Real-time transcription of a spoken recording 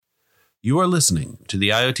You are listening to the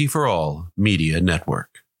IoT For All Media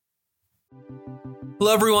Network.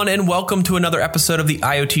 Hello, everyone, and welcome to another episode of the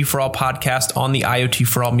IoT For All podcast on the IoT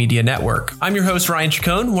For All Media Network. I'm your host, Ryan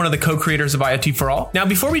Chacon, one of the co-creators of IoT For All. Now,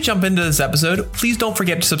 before we jump into this episode, please don't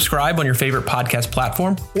forget to subscribe on your favorite podcast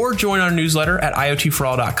platform or join our newsletter at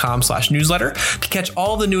iotforall.com/newsletter to catch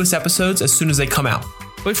all the newest episodes as soon as they come out.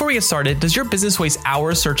 But before we get started, does your business waste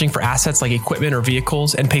hours searching for assets like equipment or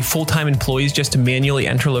vehicles and pay full-time employees just to manually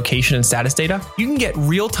enter location and status data? You can get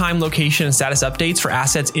real-time location and status updates for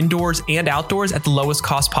assets indoors and outdoors at the lowest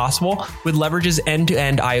cost possible with Leverage's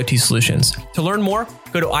end-to-end IoT solutions. To learn more,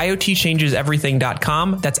 go to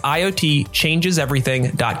iotchangeseverything.com. That's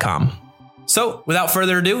iotchangeseverything.com. So, without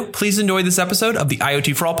further ado, please enjoy this episode of the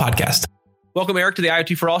IoT For All podcast. Welcome, Eric, to the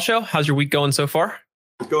IoT For All show. How's your week going so far?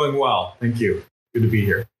 Going well. Thank you. Good to be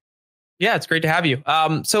here. Yeah, it's great to have you.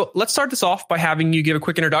 So let's start this off by having you give a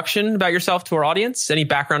quick introduction about yourself to our audience. Any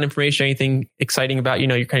background information, anything exciting about,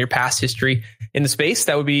 your past history in the space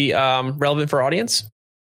that would be relevant for our audience?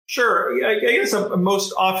 Sure. I guess I'm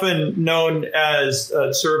most often known as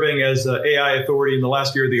serving as AI authority in the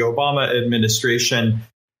last year of the Obama administration.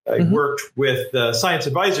 I worked with the Science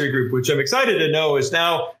Advisory Group, which I'm excited to know is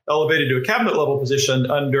now elevated to a cabinet level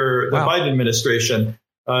position under the Biden administration.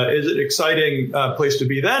 Is an exciting place to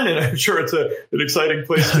be then, and I'm sure it's an exciting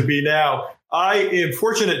place to be now. I am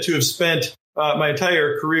fortunate to have spent my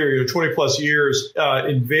entire career, 20 plus years,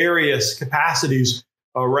 in various capacities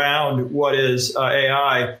around what is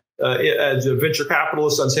AI. As a venture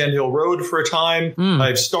capitalist on Sand Hill Road for a time,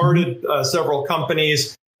 I've started several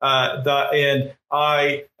companies. And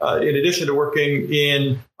I, in addition to working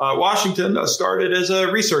in Washington, started as a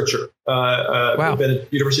researcher. I've been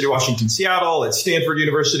at University of Washington, Seattle, at Stanford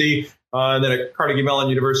University, and then at Carnegie Mellon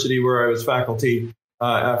University, where I was faculty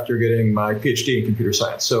after getting my PhD in computer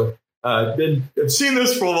science. So I've seen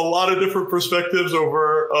this from a lot of different perspectives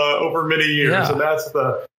over many years, and that's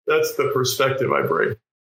the perspective I bring.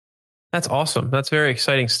 That's awesome. That's very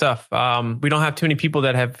exciting stuff. We don't have too many people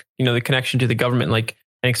that have the connection to the government,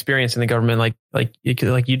 and experience in the government like you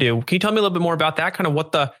do. Can you tell me a little bit more about that? Kind of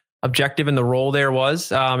what the objective and the role there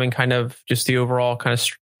was, and kind of just the overall kind of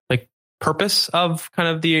purpose of kind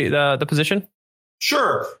of the position?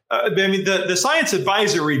 Sure. The Science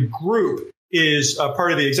Advisory Group is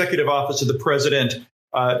part of the Executive Office of the President,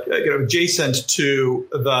 adjacent to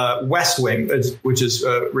the West Wing, which is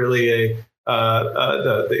really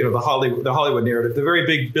the Hollywood narrative. The very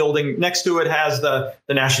big building next to it has the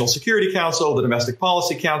National Security Council, the Domestic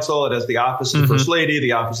Policy Council. It has the Office of the First Lady,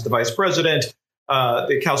 the Office of the Vice President,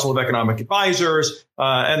 the Council of Economic Advisors,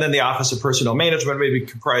 and then the Office of Personnel Management maybe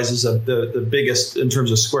comprises of the biggest in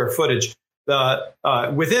terms of square footage.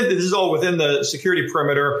 This is all within the security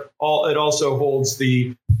perimeter. It also holds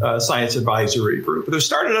the Science Advisory Group. It was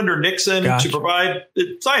started under Nixon to provide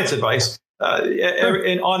science advice.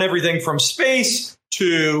 On everything from space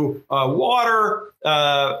to water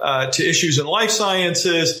to issues in life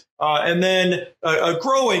sciences, and then a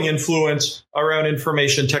growing influence around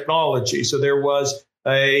information technology. So there was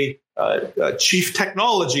a chief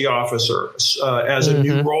technology officer as a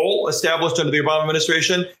new role established under the Obama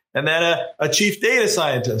administration, and then a chief data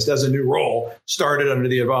scientist as a new role started under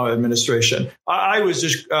the Obama administration. I was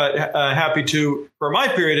just happy to, for my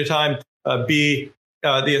period of time, be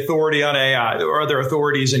the authority on AI. There were other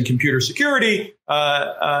authorities in computer security,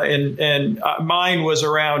 and mine was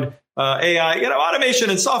around AI, automation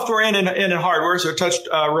and software and in hardware. So it touched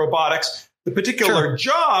robotics. The particular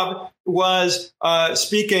job was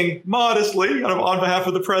speaking modestly on behalf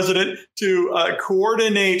of the president to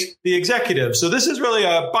coordinate the executive. So this is really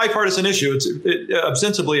a bipartisan issue. It's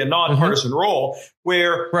ostensibly a nonpartisan role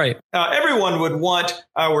where everyone would want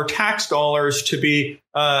our tax dollars to be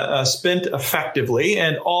spent effectively,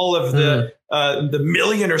 and all of the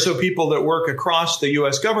million or so people that work across the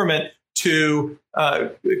U.S. government to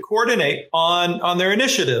coordinate on their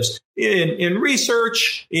initiatives in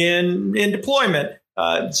research, in deployment.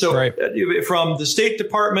 From the State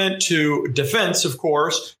Department to defense, of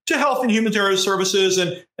course, to health and human services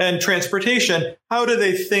and transportation, how do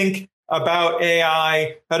they think about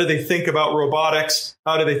AI? How do they think about robotics?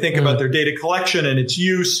 How do they think about their data collection and its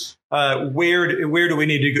use? Where do we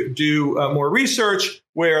need to do more research?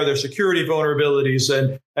 Where are there security vulnerabilities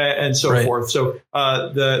and so forth? So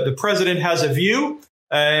the president has a view,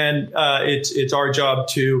 and it's our job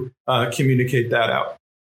to communicate that out.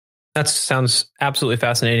 That sounds absolutely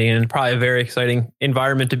fascinating and probably a very exciting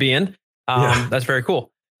environment to be in. That's very cool.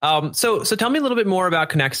 So tell me a little bit more about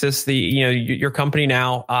Conexus, your company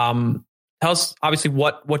now. Tell us obviously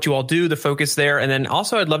what you all do, the focus there, and then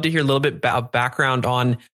also I'd love to hear a little bit about background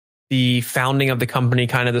on the founding of the company,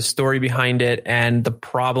 kind of the story behind it, and the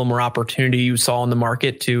problem or opportunity you saw in the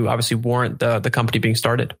market to obviously warrant the company being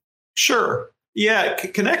started? Sure. Yeah,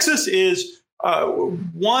 Conexus is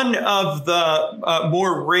one of the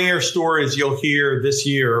more rare stories you'll hear this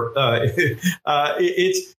year.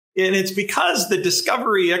 It's because the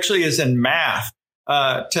discovery actually is in math.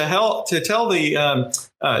 To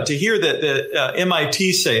hear that the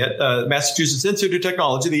MIT say it, Massachusetts Institute of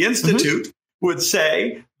Technology, the institute would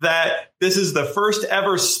say that this is the first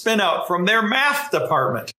ever spin out from their math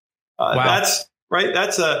department. Wow. That's right.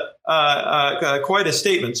 That's quite a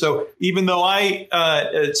statement. So even though I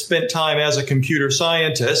spent time as a computer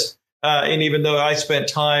scientist, and even though I spent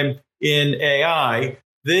time in AI,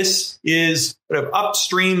 this is sort of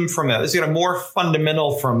upstream from that. It's more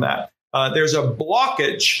fundamental from that. There's a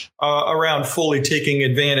blockage around fully taking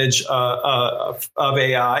advantage of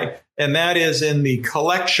AI, and that is in the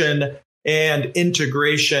collection and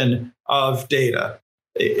integration of data.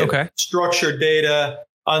 Okay. Structured data,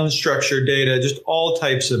 unstructured data, just all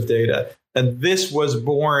types of data. And this was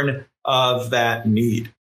born of that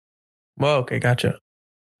need. Well, okay, gotcha.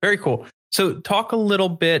 Very cool. So talk a little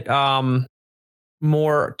bit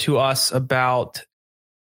more to us about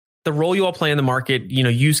the role you all play in the market,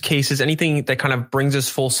 use cases, anything that kind of brings us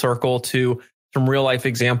full circle to some real life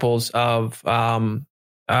examples of,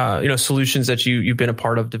 solutions that you've been a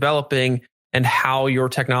part of developing, and how your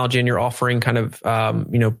technology and your offering kind of,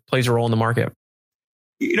 plays a role in the market.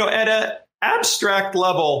 At an abstract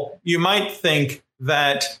level, you might think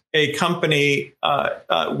that a company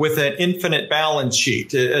with an infinite balance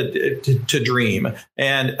sheet to dream,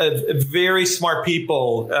 and very smart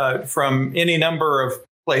people from any number of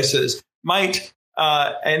places might,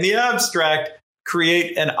 in the abstract,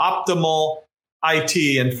 create an optimal IT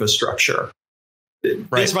infrastructure.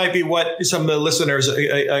 Right. This might be what some of the listeners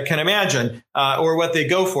can imagine, or what they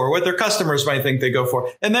go for, what their customers might think they go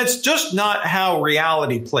for. And that's just not how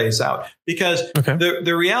reality plays out, because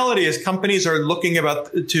the reality is companies are looking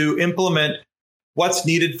to implement what's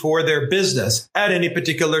needed for their business at any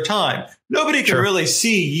particular time. Nobody can really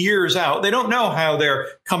see years out. They don't know how their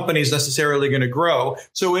company is necessarily going to grow.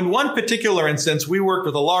 So in one particular instance, we worked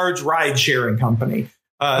with a large ride sharing company.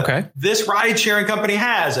 This ride sharing company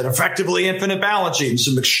has an effectively infinite balance sheet and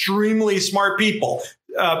some extremely smart people.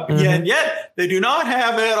 And yet they do not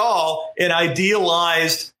have at all an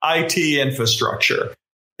idealized IT infrastructure.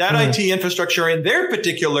 That IT infrastructure in their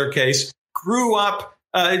particular case grew up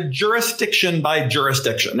jurisdiction by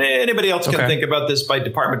jurisdiction. Anybody else can think about this by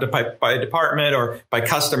department or by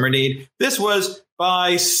customer need. This was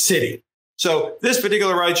by city. So this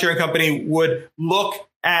particular ride sharing company would look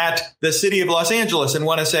at the city of Los Angeles and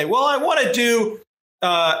want to say, well, I want to do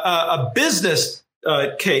a business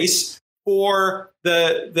case for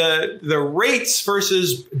the rates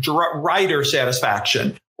versus rider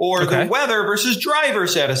satisfaction, or the weather versus driver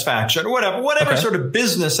satisfaction, or whatever sort of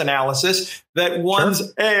business analysis that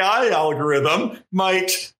one's AI algorithm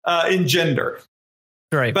might engender.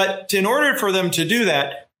 Right. But in order for them to do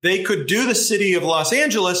that, they could do the city of Los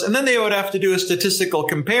Angeles, and then they would have to do a statistical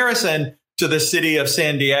comparison to the city of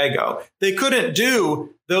San Diego. They couldn't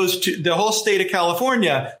do those two, the whole state of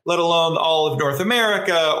California, let alone all of North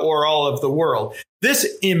America or all of the world.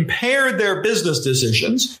 This impaired their business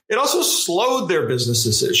decisions. It also slowed their business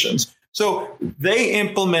decisions. So they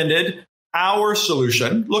implemented our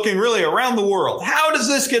solution, looking really around the world. How does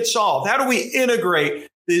this get solved? How do we integrate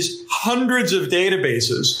these hundreds of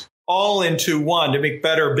databases all into one to make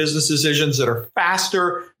better business decisions that are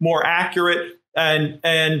faster, more accurate, and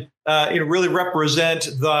really represent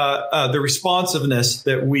the responsiveness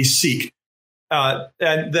that we seek?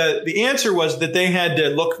 And the answer was that they had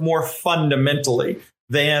to look more fundamentally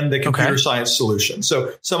than the computer science solution.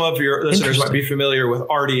 So some of your listeners might be familiar with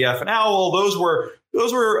RDF and OWL. Those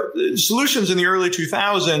were solutions in the early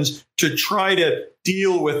 2000s to try to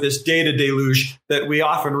deal with this data deluge that we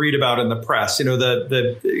often read about in the press.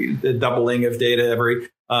 The doubling of data every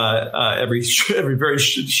very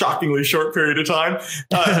shockingly short period of time.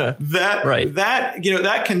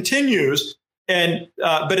 That continues.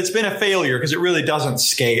 But it's been a failure because it really doesn't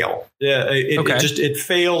scale. It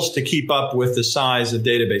fails to keep up with the size of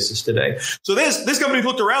databases today. So this company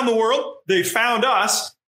looked around the world. They found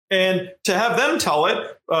us, and to have them tell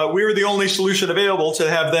it, we were the only solution available to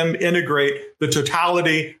have them integrate the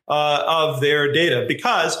totality of their data,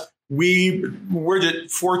 because we were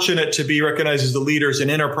just fortunate to be recognized as the leaders in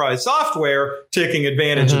enterprise software, taking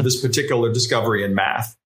advantage of this particular discovery in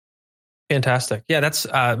math. Fantastic. Yeah, that's,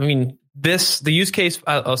 the use case,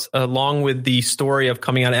 along with the story of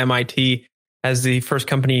coming out of MIT as the first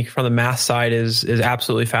company from the math side is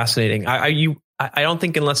absolutely fascinating. I don't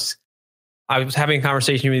think, unless I was having a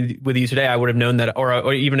conversation with you today, I would have known that,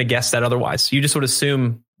 or even a guess that otherwise. You just would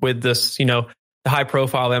assume with this, the high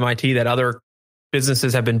profile of MIT that other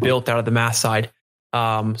businesses have been built out of the math side.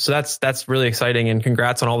 So that's really exciting, and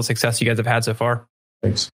congrats on all the success you guys have had so far.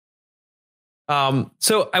 Thanks.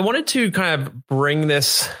 So I wanted to kind of bring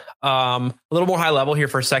this a little more high level here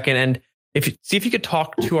for a second, and see if you could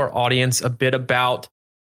talk to our audience a bit about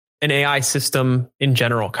an AI system in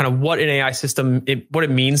general, kind of what an AI system, what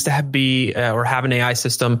it means to have an AI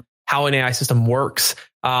system, how an AI system works,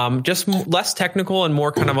 just less technical and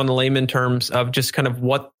more kind of on the layman terms of just kind of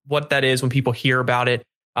what that is when people hear about it,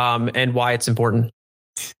 and why it's important.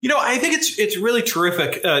 I think it's really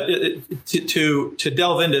terrific to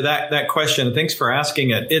delve into that question. Thanks for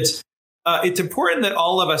asking it. It's important that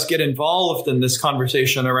all of us get involved in this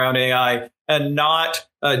conversation around AI and not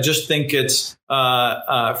just think it's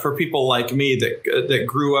for people like me that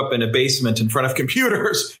grew up in a basement in front of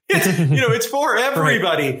computers. It's for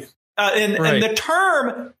everybody. Right. And the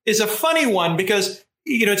term is a funny one because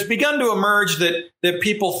it's begun to emerge that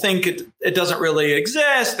people think it doesn't really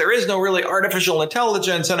exist. There is no really artificial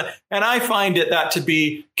intelligence, and I find that to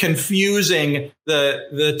be confusing.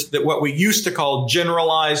 The what we used to call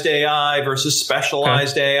generalized AI versus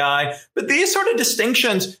specialized AI. But these sort of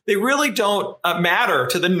distinctions, they really don't matter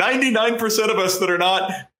to the 99% of us that are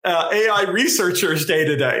not AI researchers day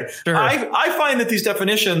to day. Sure. I find that these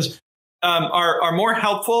definitions are more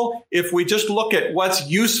helpful if we just look at what's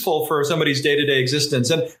useful for somebody's day-to-day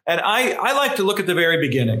existence. And I like to look at the very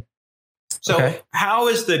beginning. So how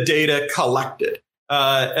is the data collected?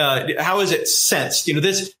 How is it sensed?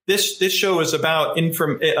 This show is about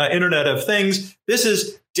Internet of Things. This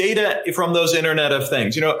is data from those Internet of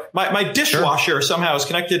Things. My dishwasher somehow is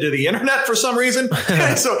connected to the internet for some reason.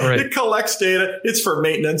 And so it collects data. It's for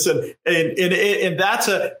maintenance. And that's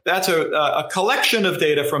a collection of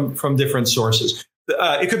data from different sources.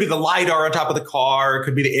 It could be the LiDAR on top of the car. It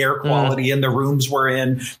could be the air quality in the rooms we're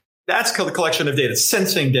in. That's the collection of data,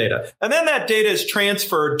 sensing data. And then that data is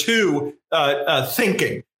transferred to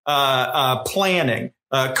thinking, planning,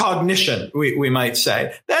 cognition, we might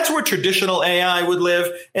say. That's where traditional AI would live.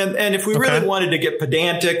 And if we really wanted to get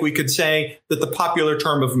pedantic, we could say that the popular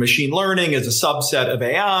term of machine learning is a subset of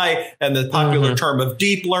AI, and the popular term of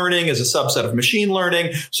deep learning is a subset of machine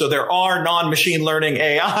learning. So there are non-machine learning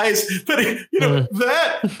AIs, but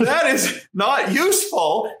that is not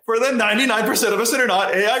useful for the 99% of us that are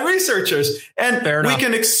not AI researchers. And we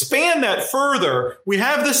can expand that further. We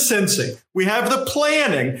have the sensing, we have the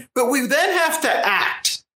planning, but we then have to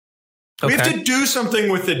act. We have to do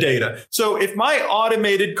something with the data. So if my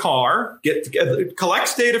automated car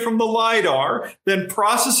collects data from the LiDAR, then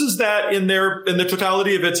processes that in the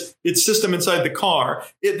totality of its system inside the car,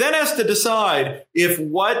 it then has to decide if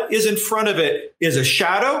what is in front of it is a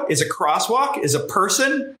shadow, is a crosswalk, is a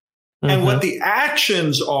person, and what the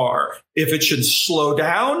actions are. If it should slow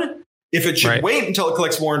down, if it should wait until it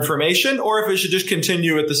collects more information, or if it should just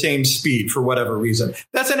continue at the same speed for whatever reason.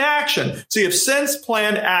 That's an action. So you have sense,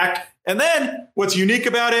 plan, act. And then what's unique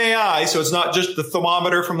about AI, so it's not just the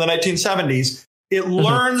thermometer from the 1970s, it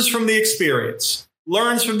learns from the experience.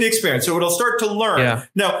 So it'll start to learn. Yeah.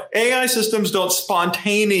 Now, AI systems don't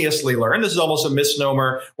spontaneously learn. This is almost a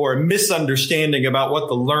misnomer or a misunderstanding about what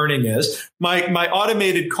the learning is. My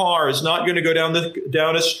automated car is not going to go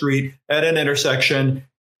down a street at an intersection,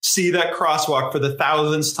 see that crosswalk for the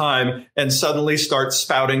 1000th time, and suddenly start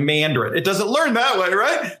spouting Mandarin. It doesn't learn that way,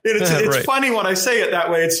 right? It's funny when I say it that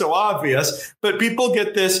way. It's so obvious, but people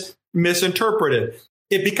get this misinterpreted.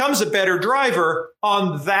 It becomes a better driver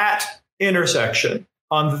on that intersection.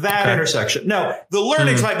 Now, the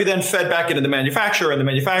learnings might be then fed back into the manufacturer, and the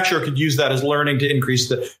manufacturer could use that as learning to increase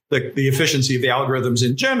the efficiency of the algorithms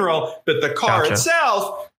in general. But the car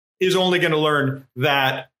itself is only going to learn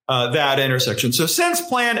that intersection. So sense,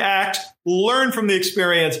 plan, act, learn from the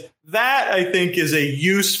experience. That, I think, is a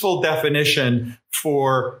useful definition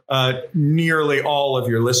for nearly all of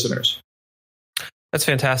your listeners. That's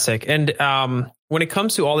fantastic. And when it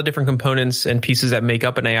comes to all the different components and pieces that make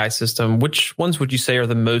up an AI system, which ones would you say are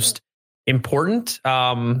the most important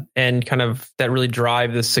and kind of that really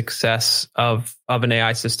drive the success of an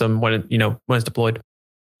AI system when it's deployed?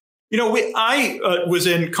 I was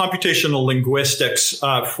in computational linguistics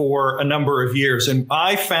for a number of years, and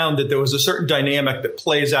I found that there was a certain dynamic that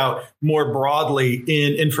plays out more broadly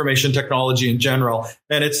in information technology in general.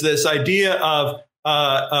 And it's this idea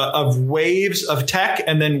of waves of tech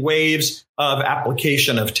and then waves of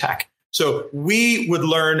application of tech. So we would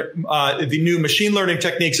learn the new machine learning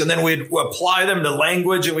techniques, and then we'd apply them to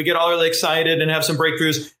language, and we get all really excited and have some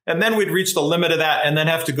breakthroughs. And then we'd reach the limit of that and then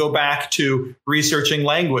have to go back to researching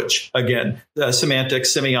language again, semantics,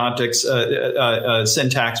 semiotics,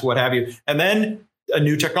 syntax, what have you. And then a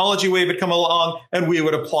new technology wave would come along and we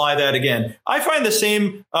would apply that again. I find the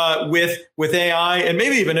same with AI and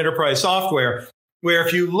maybe even enterprise software, where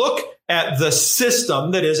if you look at the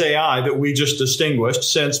system that is AI that we just distinguished,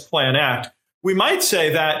 sense, plan, act, we might say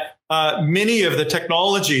that many of the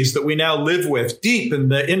technologies that we now live with deep in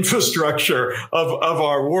the infrastructure of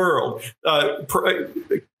our world,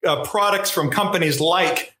 products from companies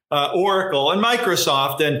like Oracle and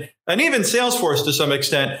Microsoft and even Salesforce to some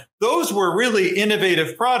extent, those were really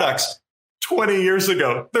innovative products 20 years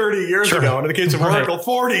ago, 30 years ago, and in the case of Oracle,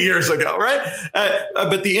 40 years ago, right?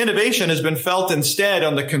 But the innovation has been felt instead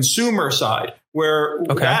on the consumer side, where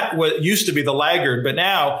that used to be the laggard. But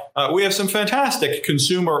now we have some fantastic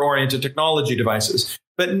consumer-oriented technology devices.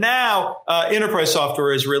 But now enterprise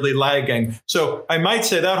software is really lagging. So I might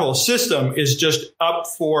say that whole system is just up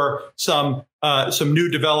for some new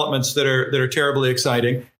developments that are terribly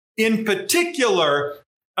exciting. In particular,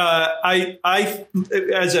 as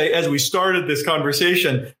we started this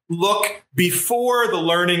conversation, look before the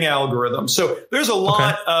learning algorithm. So there's a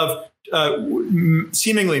lot of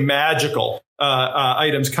seemingly magical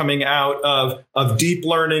items coming out of deep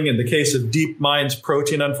learning. In the case of DeepMind's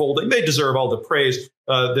protein unfolding, they deserve all the praise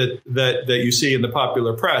that you see in the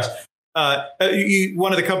popular press.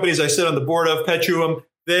 One of the companies I sit on the board of, Petuum,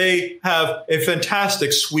 they have a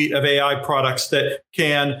fantastic suite of AI products that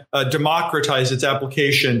can democratize its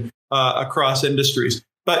application across industries.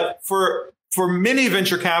 But for many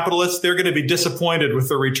venture capitalists, they're going to be disappointed with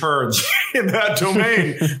the returns in that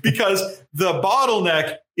domain because the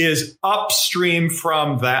bottleneck is upstream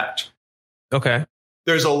from that. Okay.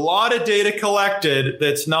 There's a lot of data collected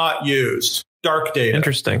that's not used. Dark data.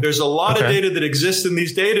 Interesting. There's a lot of data that exists in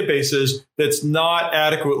these databases that's not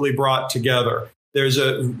adequately brought together. There's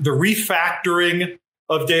the refactoring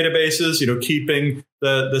of databases, keeping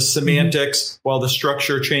the semantics while the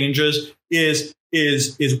structure changes is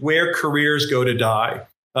where careers go to die.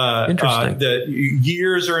 The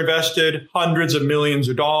years are invested, hundreds of millions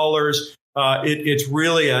of dollars. It's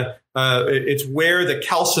really it's where the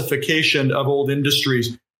calcification of old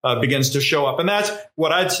industries begins to show up. And that's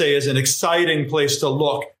what I'd say is an exciting place to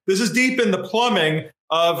look. This is deep in the plumbing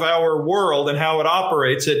of our world and how it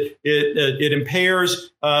operates. It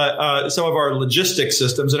impairs some of our logistics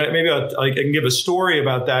systems. And maybe I can give a story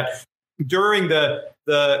about that. During the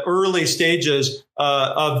early stages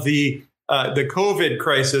of the COVID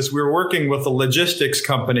crisis, we were working with a logistics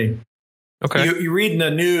company. Okay. You read in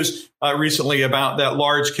the news recently about that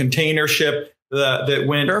large container ship that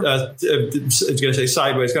went, it's going to say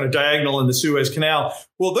sideways, kind of diagonal in the Suez Canal.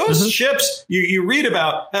 Well, those ships you read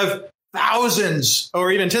about have thousands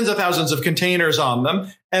or even tens of thousands of containers on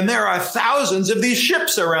them. And there are thousands of these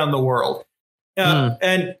ships around the world.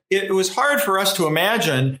 And it was hard for us to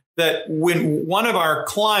imagine that when one of our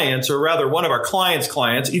clients, or rather one of our clients'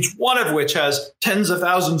 clients, each one of which has tens of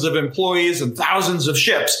thousands of employees and thousands of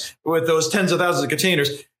ships with those tens of thousands of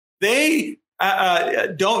containers, they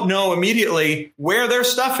don't know immediately where their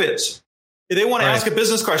stuff is. They want to ask a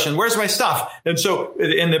business question. Where's my stuff? And so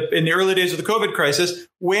in the early days of the COVID crisis,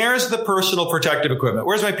 where's the personal protective equipment?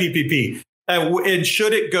 Where's my PPP? And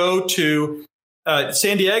should it go to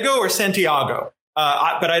San Diego or Santiago?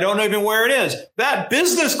 But I don't know even where it is. That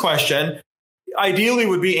business question ideally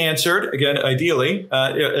would be answered, again, ideally,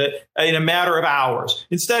 in a matter of hours.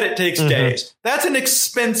 Instead, it takes days. That's an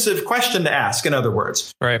expensive question to ask, in other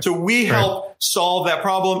words. Right. So we help solve that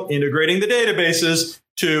problem, integrating the databases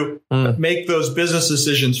to make those business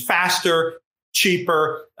decisions faster,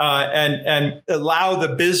 cheaper, and allow the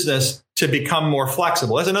business to become more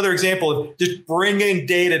flexible. That's another example of just bringing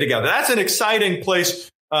data together. That's an exciting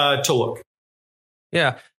place to look.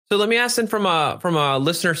 Yeah. So let me ask then from a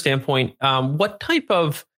listener standpoint, what type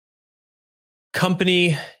of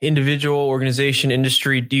company, individual, organization,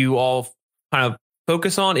 industry do you all kind of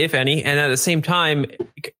focus on, if any? And at the same time,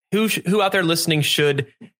 who out there listening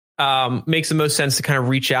should makes the most sense to kind of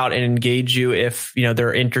reach out and engage you if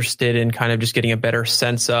they're interested in kind of just getting a better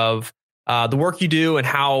sense of the work you do and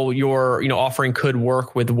how your offering could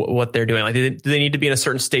work with what they're doing? Like, do they need to be in a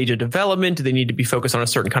certain stage of development? Do they need to be focused on a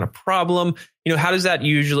certain kind of problem? How does that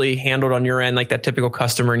usually handled on your end, like that typical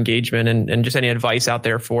customer engagement, and just any advice out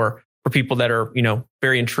there for people that are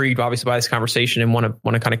very intrigued, obviously, by this conversation and want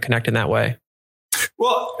to kind of connect in that way?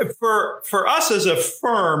 Well, for us as a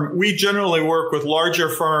firm, we generally work with larger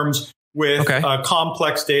firms with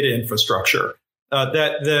complex data infrastructure.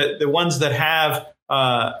 that the ones that have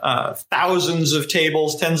thousands of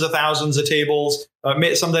tables, tens of thousands of tables.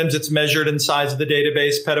 Sometimes it's measured in size of the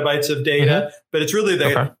database, petabytes of data, but it's really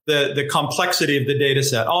the complexity of the data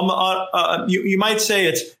set. You might say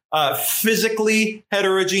it's physically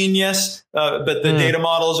heterogeneous, but the data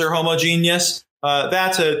models are homogeneous.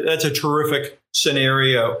 That's a terrific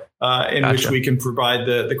scenario in which we can provide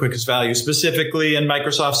the quickest value. Specifically in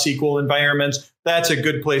Microsoft SQL environments, that's a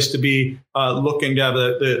good place to be looking to have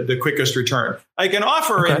the quickest return. I can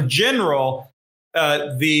offer in general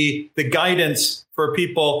the guidance for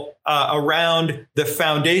people around the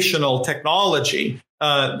foundational technology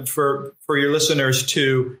for your listeners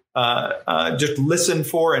to just listen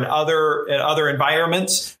for in other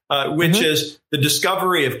environments, which is the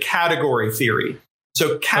discovery of category theory.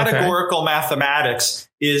 So categorical mathematics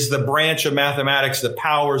is the branch of mathematics that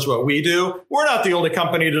powers what we do. We're not the only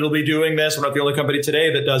company that'll be doing this. We're not the only company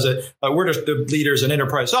today that does it. We're just the leaders in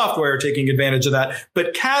enterprise software taking advantage of that.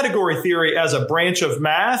 But category theory as a branch of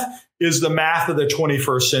math is the math of the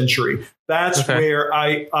 21st century. That's where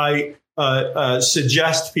I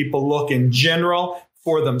suggest people look in general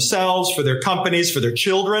for themselves, for their companies, for their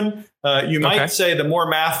children. You might say the more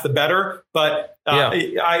math, the better. But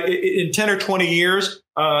in 10 or 20 years,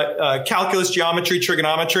 calculus, geometry,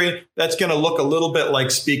 trigonometry, that's going to look a little bit like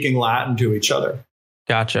speaking Latin to each other.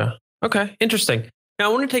 Gotcha. Okay. Interesting. Now,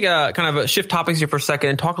 I want to take a kind of a shift topics here for a second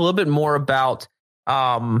and talk a little bit more about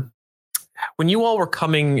when you all were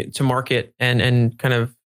coming to market and kind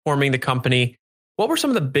of forming the company. What were some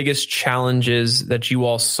of the biggest challenges that you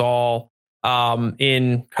all saw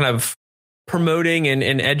in kind of promoting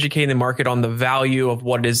and educating the market on the value of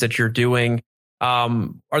what it is that you're doing? Are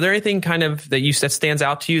there anything kind of that stands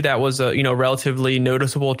out to you that was a relatively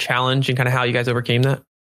noticeable challenge and kind of how you guys overcame that?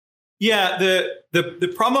 Yeah,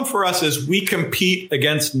 the problem for us is we compete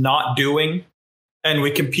against not doing, and we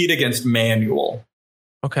compete against manual.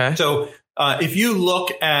 Okay. So if you look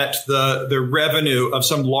at the revenue of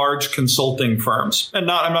some large consulting firms, and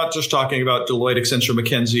I'm not just talking about Deloitte, Accenture,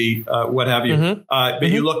 McKinsey, what have you, but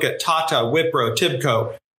you look at Tata, Wipro,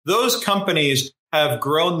 Tibco, those companies have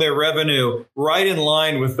grown their revenue right in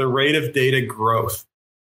line with the rate of data growth.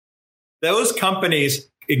 Those companies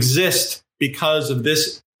exist because of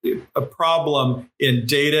a problem in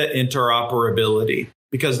data interoperability,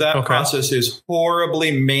 because that process is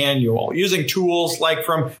horribly manual, using tools like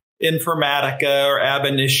from Informatica or Ab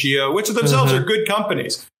Initio, which themselves are good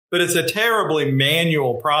companies, but it's a terribly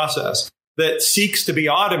manual process that seeks to be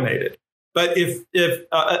automated. But if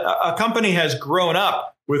a company has grown up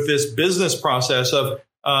with this business process of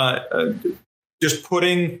just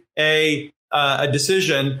putting a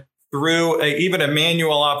decision through even a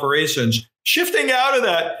manual operations, shifting out of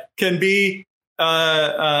that can be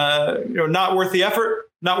not worth the effort,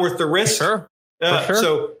 not worth the risk. Sure.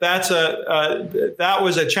 So that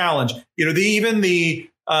was a challenge. Even the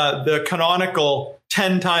canonical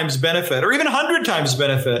 10 times benefit or even 100 times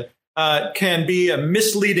benefit can be a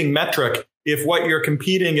misleading metric if what you're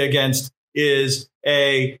competing against is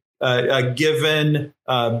a given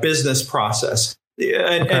business process.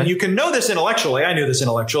 And you can know this intellectually. I knew this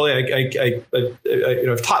intellectually.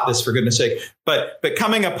 I've taught this, for goodness sake. But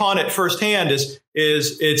coming upon it firsthand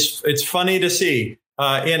it's funny to see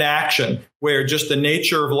in action, where just the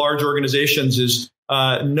nature of large organizations is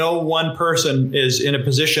no one person is in a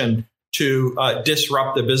position to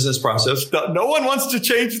disrupt the business process. No one wants to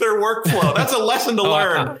change their workflow. That's a lesson to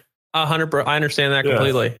learn. 100%. I understand that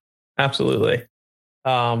completely. Yeah. Absolutely.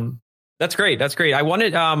 That's great. That's great. I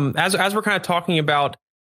wanted, as we're kind of talking about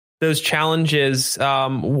those challenges,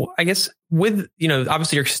 I guess with,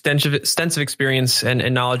 obviously your extensive experience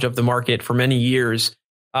and knowledge of the market for many years,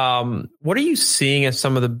 what are you seeing as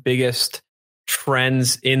some of the biggest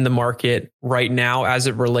trends in the market right now as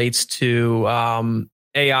it relates to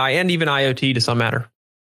AI and even IoT to some matter?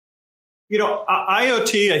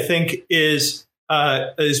 IoT, I think, is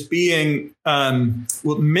being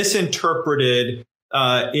misinterpreted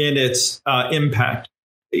in its impact.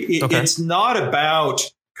 It's not about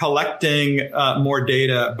collecting more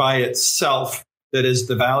data by itself that is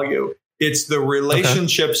the value. It's the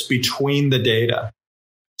relationships between the data.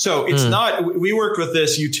 So it's not. We worked with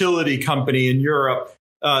this utility company in Europe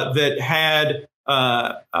that had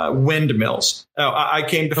windmills. I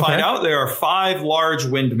came to find out there are 5 large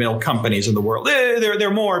windmill companies in the world. There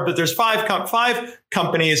are more, but there's 5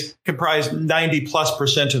 companies comprise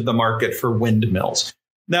 90+% of the market for windmills.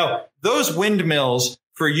 Now, those windmills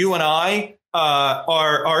for you and I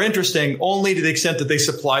are interesting only to the extent that they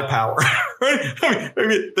supply power. Right? I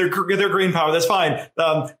mean, they're green power. That's fine,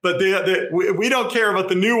 but we don't care about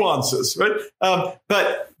the nuances, right?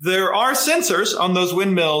 But there are sensors on those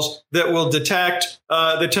windmills that will detect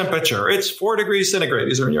the temperature. It's 4 degrees centigrade.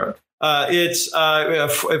 These are in Europe. It's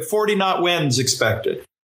 40 knot winds expected.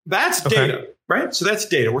 That's data. Right? So that's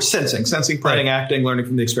data. We're sensing, planning, acting, learning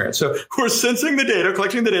from the experience. So we're sensing the data,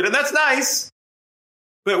 collecting the data. That's nice.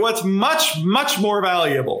 But what's much, much more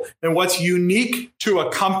valuable and what's unique to a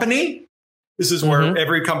company, this is where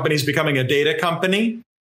every company is becoming a data company,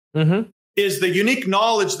 is the unique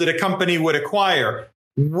knowledge that a company would acquire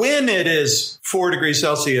when it is 4 degrees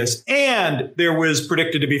Celsius and there was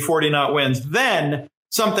predicted to be 40 knot winds. Then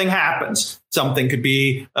something happens. Something could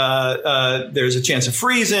be, there's a chance of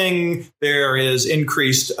freezing. There is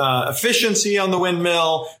increased efficiency on the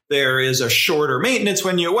windmill. There is a shorter maintenance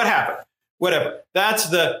what happened? Whatever.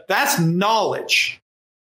 That's knowledge.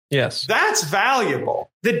 Yes. That's valuable.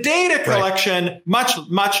 The data collection, much,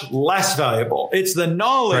 much less valuable. It's the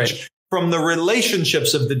knowledge from the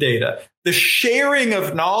relationships of the data. The sharing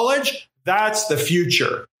of knowledge, that's the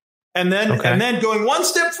future. And then going one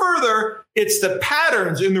step further, it's the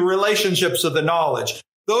patterns in the relationships of the knowledge.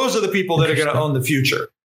 Those are the people that are going to own the future.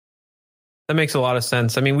 That makes a lot of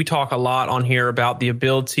sense. I mean, we talk a lot on here about the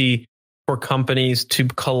ability for companies to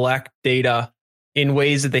collect data in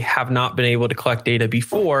ways that they have not been able to collect data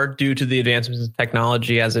before due to the advancements in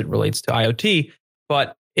technology as it relates to IoT.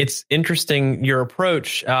 But it's interesting, your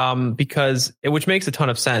approach, which makes a ton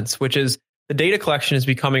of sense, which is the data collection is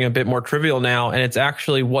becoming a bit more trivial now, and it's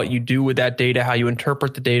actually what you do with that data, how you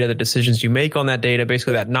interpret the data, the decisions you make on that data,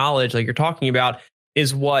 basically that knowledge like you're talking about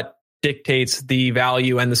is what dictates the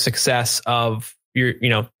value and the success of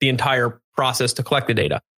the entire process to collect the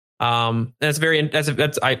data. That's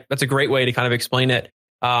a great way to kind of explain it,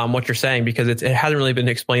 what you're saying, because it hasn't really been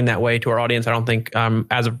explained that way to our audience, I don't think,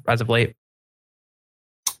 as of late.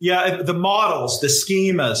 Yeah, the models, the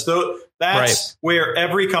schemas, that's where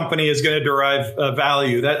every company is going to derive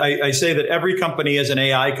value. That I say that every company is an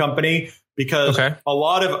AI company because a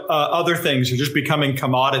lot of other things are just becoming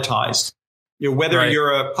commoditized. Whether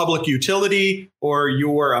you're a public utility or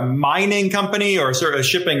you're a mining company or sort of a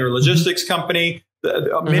shipping or logistics company,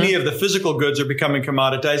 many of the physical goods are becoming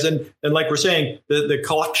commoditized. And like we're saying, the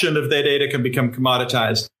collection of that data can become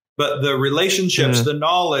commoditized. But the relationships, the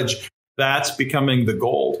knowledge, that's becoming the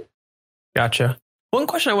gold. Gotcha. One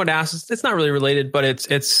question I would ask is, it's not really related, but it's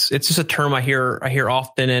just a term I hear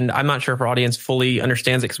often, and I'm not sure if our audience fully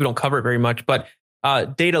understands it because we don't cover it very much. But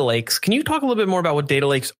data lakes. Can you talk a little bit more about what data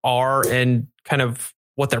lakes are and kind of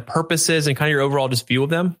what their purpose is and kind of your overall just view of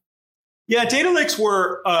them? Yeah, data lakes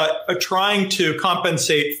were trying to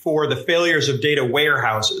compensate for the failures of data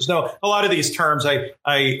warehouses. Now, a lot of these terms I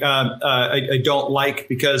don't like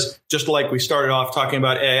because just like we started off talking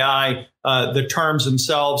about AI, the terms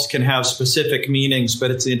themselves can have specific meanings,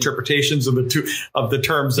 but it's the interpretations of the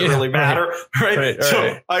terms that really matter, right?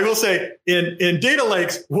 So I will say in data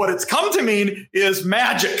lakes, what it's come to mean is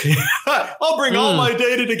magic. I'll bring all my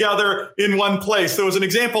data together in one place. There was an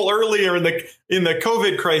example earlier in the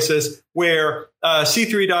COVID crisis where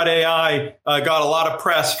C3.ai got a lot of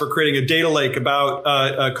press for creating a data lake about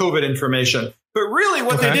COVID information. But really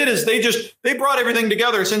what they did is they brought everything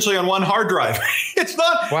together essentially on one hard drive.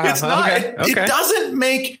 It doesn't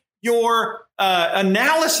make your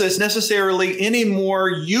analysis necessarily any more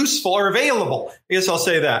useful or available. I guess I'll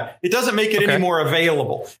say that. It doesn't make it any more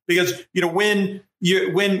available because, when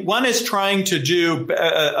one is trying to do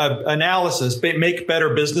analysis, make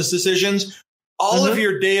better business decisions, all of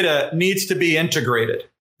your data needs to be integrated.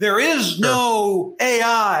 There is no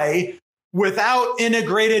AI without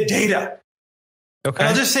integrated data. Okay. And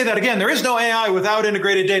I'll just say that again. There is no AI without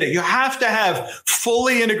integrated data. You have to have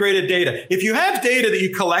fully integrated data. If you have data that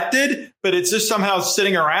you collected, but it's just somehow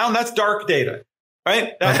sitting around, that's dark data,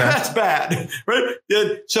 right? That's bad, right?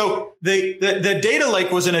 So the data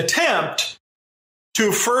lake was an attempt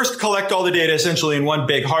to first collect all the data essentially in one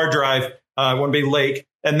big hard drive, one big lake,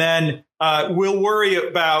 and then we'll worry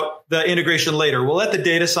about the integration later. We'll let the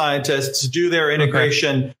data scientists do their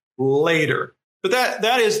integration later. But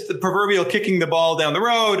that is the proverbial kicking the ball down the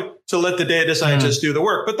road to let the data scientists do the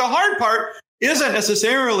work. But the hard part isn't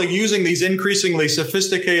necessarily using these increasingly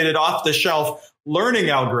sophisticated off-the-shelf learning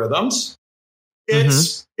algorithms.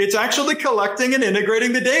 It's actually collecting and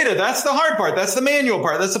integrating the data. That's the hard part. That's the manual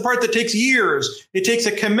part. That's the part that takes years. It takes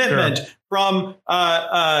a commitment from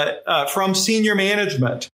senior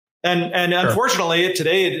management. And unfortunately,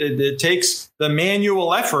 today it takes the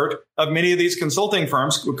manual effort of many of these consulting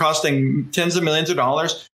firms costing tens of millions of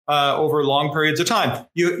dollars over long periods of time.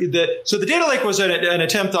 So the data lake was an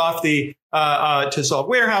attempt off to solve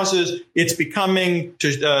warehouses. It's becoming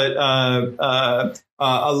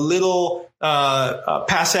a little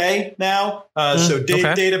passe now. So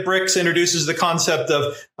Databricks introduces the concept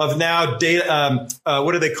of now data.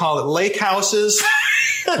 What do they call it? Lake houses.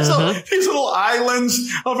 So these little islands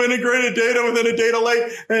of integrated data within a data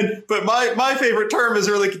lake. But my favorite term is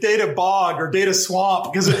really data bog or data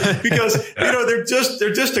swamp because they're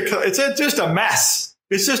just a mess.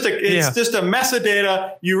 It's just a mess of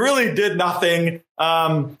data. You really did nothing.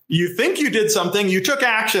 You think you did something. You took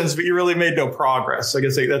actions, but you really made no progress. I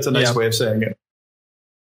guess that's a nice way of saying it.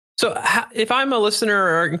 So if I'm a listener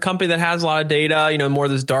or a company that has a lot of data, more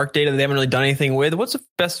of this dark data that they haven't really done anything with, what's the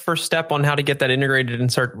best first step on how to get that integrated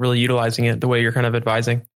and start really utilizing it the way you're kind of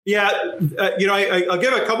advising? Yeah, I'll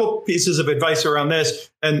give a couple pieces of advice around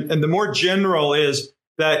this. And the more general is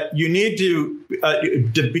that you need to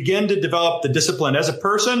begin to develop the discipline as a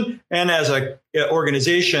person and as an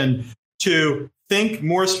organization to think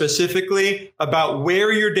more specifically about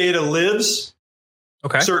where your data lives,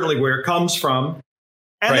 certainly where it comes from,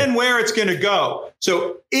 and then where it's going to go.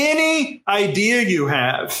 So any idea you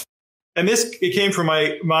have, and it came from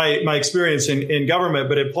my experience in government,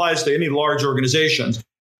 but it applies to any large organizations.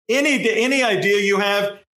 Any idea you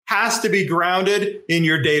have has to be grounded in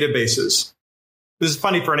your databases. This is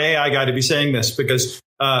funny for an AI guy to be saying this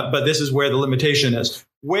but this is where the limitation is.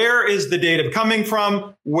 Where is the data coming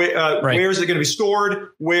from? Where is it going to be stored?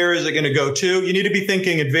 Where is it going to go to? You need to be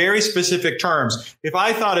thinking in very specific terms. If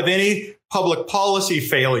I thought of any public policy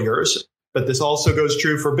failures, but this also goes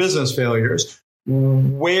true for business failures,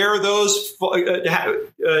 where those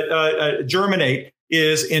germinate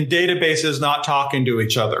is in databases not talking to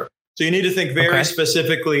each other. So you need to think very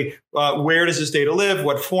specifically, where does this data live?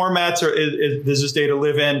 What formats does this data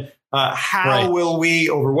live in? How will we,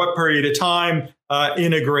 over what period of time,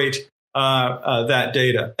 integrate that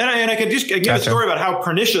data? And I can just give a story about how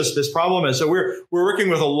pernicious this problem is. So we're working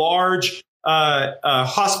with a large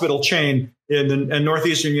hospital chain in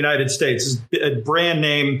northeastern United States, a brand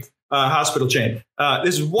name hospital chain.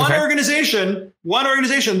 This is one organization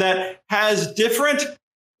that has different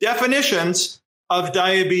definitions of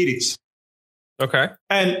diabetes. Okay.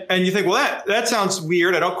 And you think, well, that sounds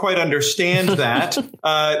weird. I don't quite understand that.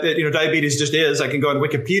 Diabetes just is. I can go on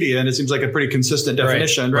Wikipedia and it seems like a pretty consistent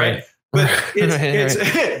definition, right? But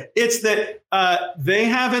it's that they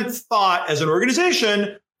haven't thought as an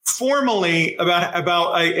organization formally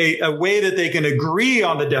about a way that they can agree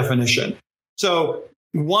on the definition. So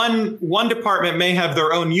one department may have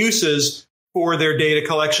their own uses for their data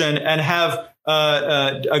collection and have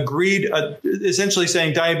agreed, essentially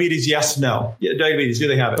saying diabetes, yes, no. Yeah, diabetes, do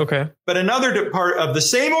they have it? Okay. But another part of the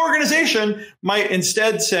same organization might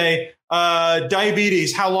instead say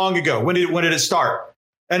diabetes, how long ago? When did it start?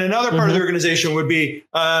 And another part of the organization would be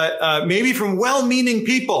maybe from well-meaning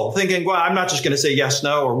people thinking, well, I'm not just going to say yes,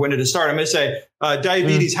 no, or when did it start? I'm going to say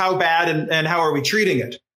diabetes, how bad and how are we treating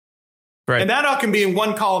it? Right. And that all can be in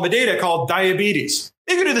one column of data called diabetes.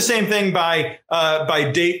 You can do the same thing by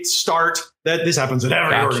date start. This happens in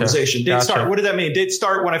every organization. Date start. What does that mean? Date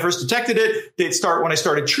start when I first detected it. Date start when I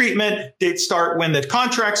started treatment. Date start when the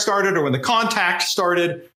contract started or when the contact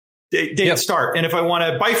started. Date start. And if I want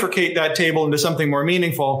to bifurcate that table into something more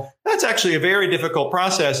meaningful, that's actually a very difficult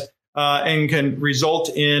process and can result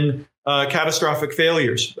in catastrophic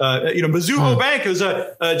failures. Mizuho Bank is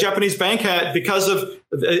a Japanese bank because of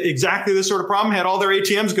exactly this sort of problem, had all their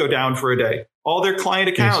ATMs go down for a day. All their client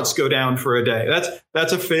accounts go down for a day.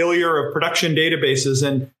 That's a failure of production databases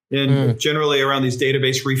and generally around these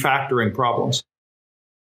database refactoring problems.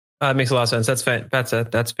 That makes a lot of sense. That's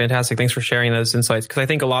fantastic. Thanks for sharing those insights. Because I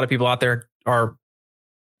think a lot of people out there that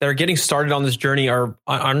are getting started on this journey are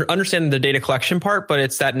understanding the data collection part, but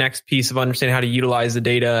it's that next piece of understanding how to utilize the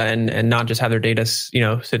data and not just have their data,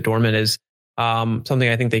 sit dormant is something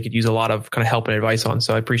I think they could use a lot of kind of help and advice on.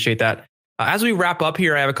 So I appreciate that. As we wrap up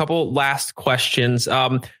here, I have a couple last questions.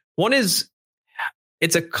 One is,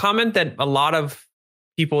 it's a comment that a lot of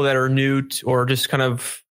people that are new to, or just kind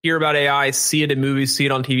of hear about AI, see it in movies, see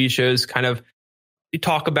it on TV shows, kind of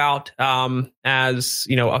talk about as,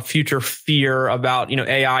 a future fear about,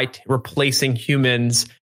 AI replacing humans.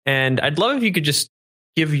 And I'd love if you could just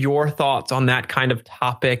give your thoughts on that kind of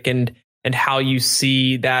topic and how you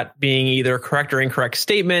see that being either a correct or incorrect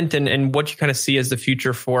statement and what you kind of see as the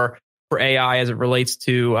future for AI as it relates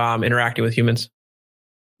to interacting with humans.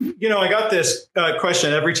 I got this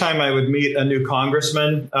question every time I would meet a new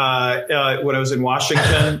congressman when I was in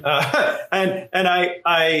Washington, and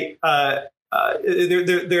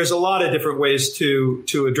there's a lot of different ways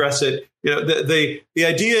to address it. The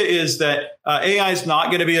idea is that AI is not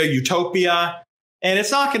going to be a utopia, and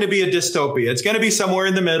it's not going to be a dystopia. It's going to be somewhere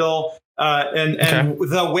in the middle, and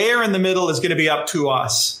the where in the middle is going to be up to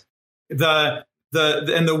us. The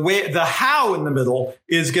how in the middle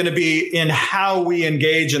is going to be in how we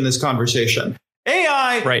engage in this conversation.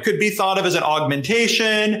 AI could be thought of as an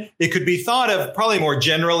augmentation. It could be thought of probably more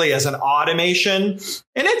generally as an automation.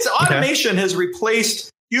 And its automation has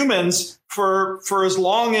replaced humans for as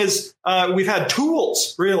long as we've had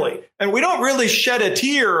tools, really. And we don't really shed a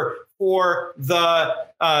tear for the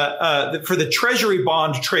treasury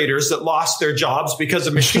bond traders that lost their jobs because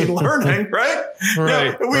of machine learning, right?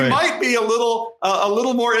 We might be a little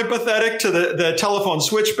more empathetic to the telephone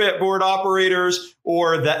switchboard operators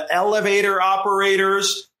or the elevator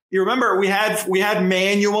operators. You remember we had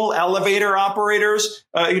manual elevator operators,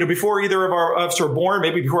 before either of us were born,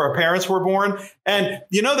 maybe before our parents were born. And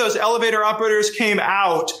those elevator operators came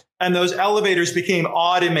out, and those elevators became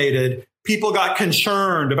automated. People got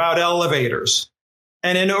concerned about elevators.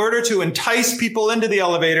 And in order to entice people into the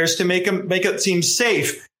elevators, to make it seem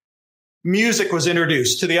safe, music was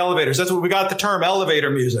introduced to the elevators. That's what we got the term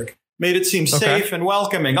elevator music. Made it seem safe and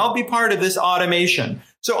welcoming. I'll be part of this automation.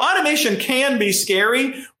 So automation can be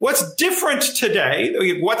scary. What's different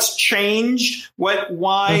today? What's changed?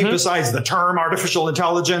 Why, besides the term artificial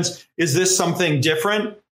intelligence, is this something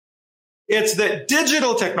different? It's that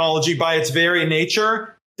digital technology by its very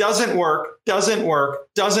nature doesn't work.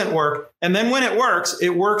 And then when it works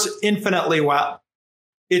infinitely well.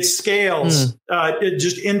 It scales it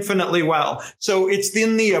just infinitely well. So it's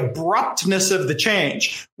in the abruptness of the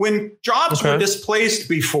change. When jobs were displaced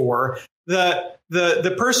before,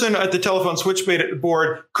 the person at the telephone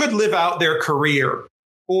switchboard could live out their career,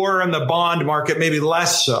 or in the bond market, maybe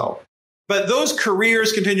less so. But those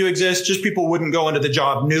careers continue to exist, just people wouldn't go into the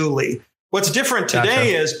job newly. What's different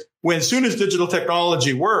today is as soon as digital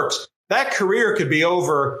technology works, that career could be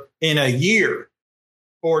over in a year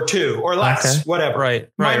or two or less, whatever.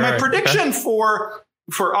 My prediction for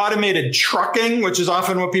automated trucking, which is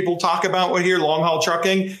often what people talk about when you hear long haul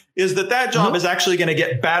trucking, is that job is actually going to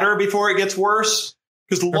get better before it gets worse.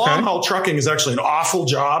 Because long haul trucking is actually an awful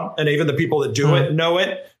job. And even the people that do it know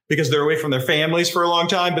it because they're away from their families for a long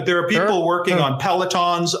time. But there are people working on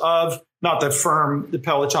pelotons of, not the firm, the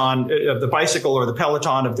Peloton of the bicycle or the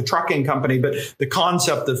Peloton of the trucking company, but the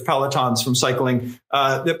concept of pelotons from cycling,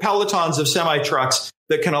 the pelotons of semi-trucks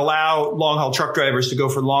that can allow long-haul truck drivers to go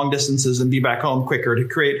for long distances and be back home quicker, to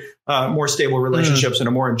create more stable relationships and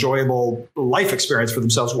a more enjoyable life experience for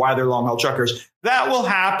themselves while they're long-haul truckers. That will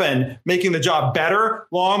happen, making the job better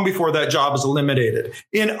long before that job is eliminated.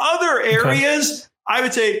 In other areas, I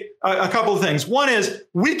would say a couple of things. One is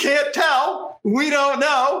we can't tell. We don't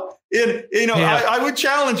know. I would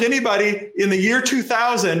challenge anybody in the year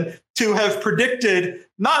 2000 to have predicted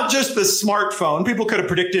not just the smartphone. People could have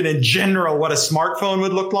predicted in general what a smartphone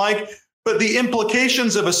would look like, but the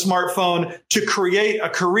implications of a smartphone to create a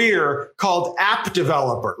career called app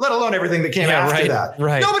developer, let alone everything that came after that.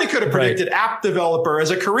 Nobody could have predicted app developer as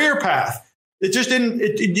a career path. It just didn't,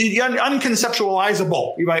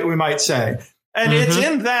 unconceptualizable, we might say. And it's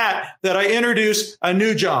in that I introduce a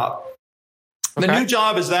new job. The new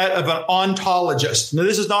job is that of an ontologist. Now,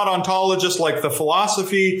 this is not ontologist like the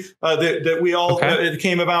philosophy that we all it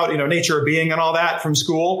came about, nature of being and all that from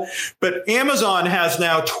school. But Amazon has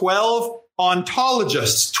now 12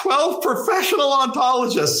 ontologists, 12 professional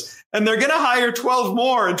ontologists, and they're going to hire 12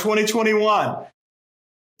 more in 2021.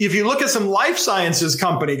 If you look at some life sciences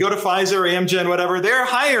company, go to Pfizer or Amgen, whatever, they're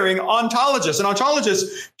hiring ontologists. And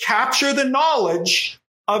ontologists capture the knowledge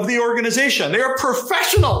of the organization. They are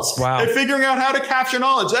professionals at figuring out how to capture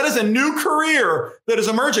knowledge. That is a new career that is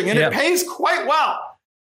emerging, and it pays quite well.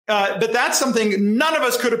 But that's something none of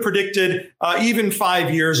us could have predicted even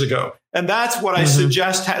 5 years ago. And that's what I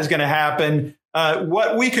suggest is going to happen.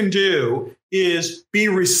 What we can do is be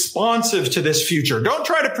responsive to this future. Don't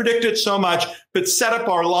try to predict it so much, but set up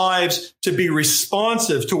our lives to be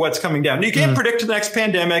responsive to what's coming down. You can't predict the next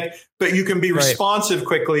pandemic, but you can be responsive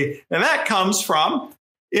quickly. And that comes from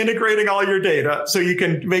integrating all your data so you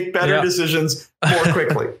can make better decisions more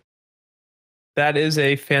quickly. That is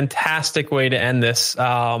a fantastic way to end this.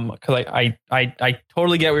 Because I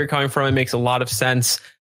totally get where you're coming from. It makes a lot of sense.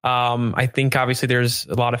 I think obviously there's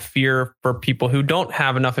a lot of fear for people who don't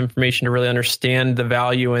have enough information to really understand the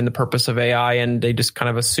value and the purpose of AI, and they just kind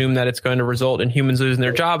of assume that it's going to result in humans losing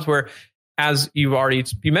their jobs. Where, as you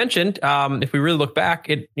mentioned, if we really look back,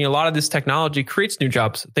 a lot of this technology creates new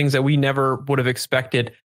jobs, things that we never would have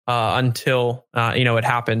expected until it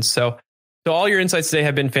happens. So So all your insights today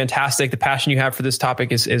have been fantastic. The passion you have for this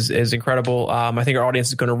topic is incredible. I think our audience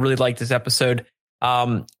is going to really like this episode.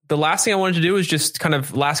 The last thing I wanted to do is just kind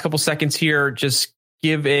of last couple seconds here, just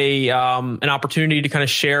give an opportunity to kind of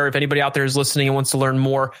share if anybody out there is listening and wants to learn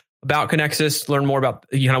more about Conexus, learn more about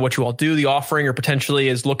what you all do, the offering, or potentially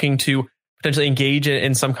is looking to potentially engage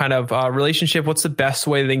in some kind of relationship. What's the best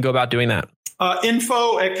way they can go about doing that?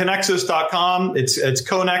 Info@conexus.com. It's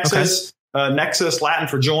Conexus. Okay. Nexus, Latin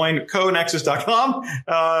for join, conexus.com.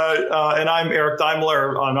 And I'm Eric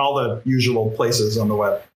Daimler on all the usual places on the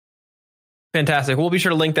web. Fantastic. We'll be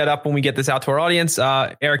sure to link that up when we get this out to our audience.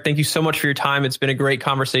 Eric, thank you so much for your time. It's been a great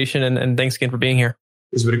conversation, and thanks again for being here.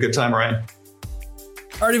 It's been a good time, Ryan.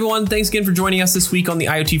 All right, everyone. Thanks again for joining us this week on the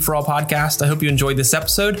IoT For All podcast. I hope you enjoyed this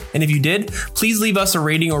episode. And if you did, please leave us a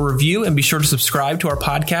rating or review and be sure to subscribe to our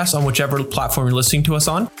podcast on whichever platform you're listening to us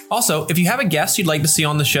on. Also, if you have a guest you'd like to see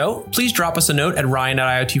on the show, please drop us a note at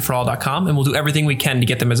ryan@iotforall.com and we'll do everything we can to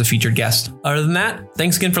get them as a featured guest. Other than that,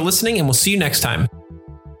 thanks again for listening and we'll see you next time.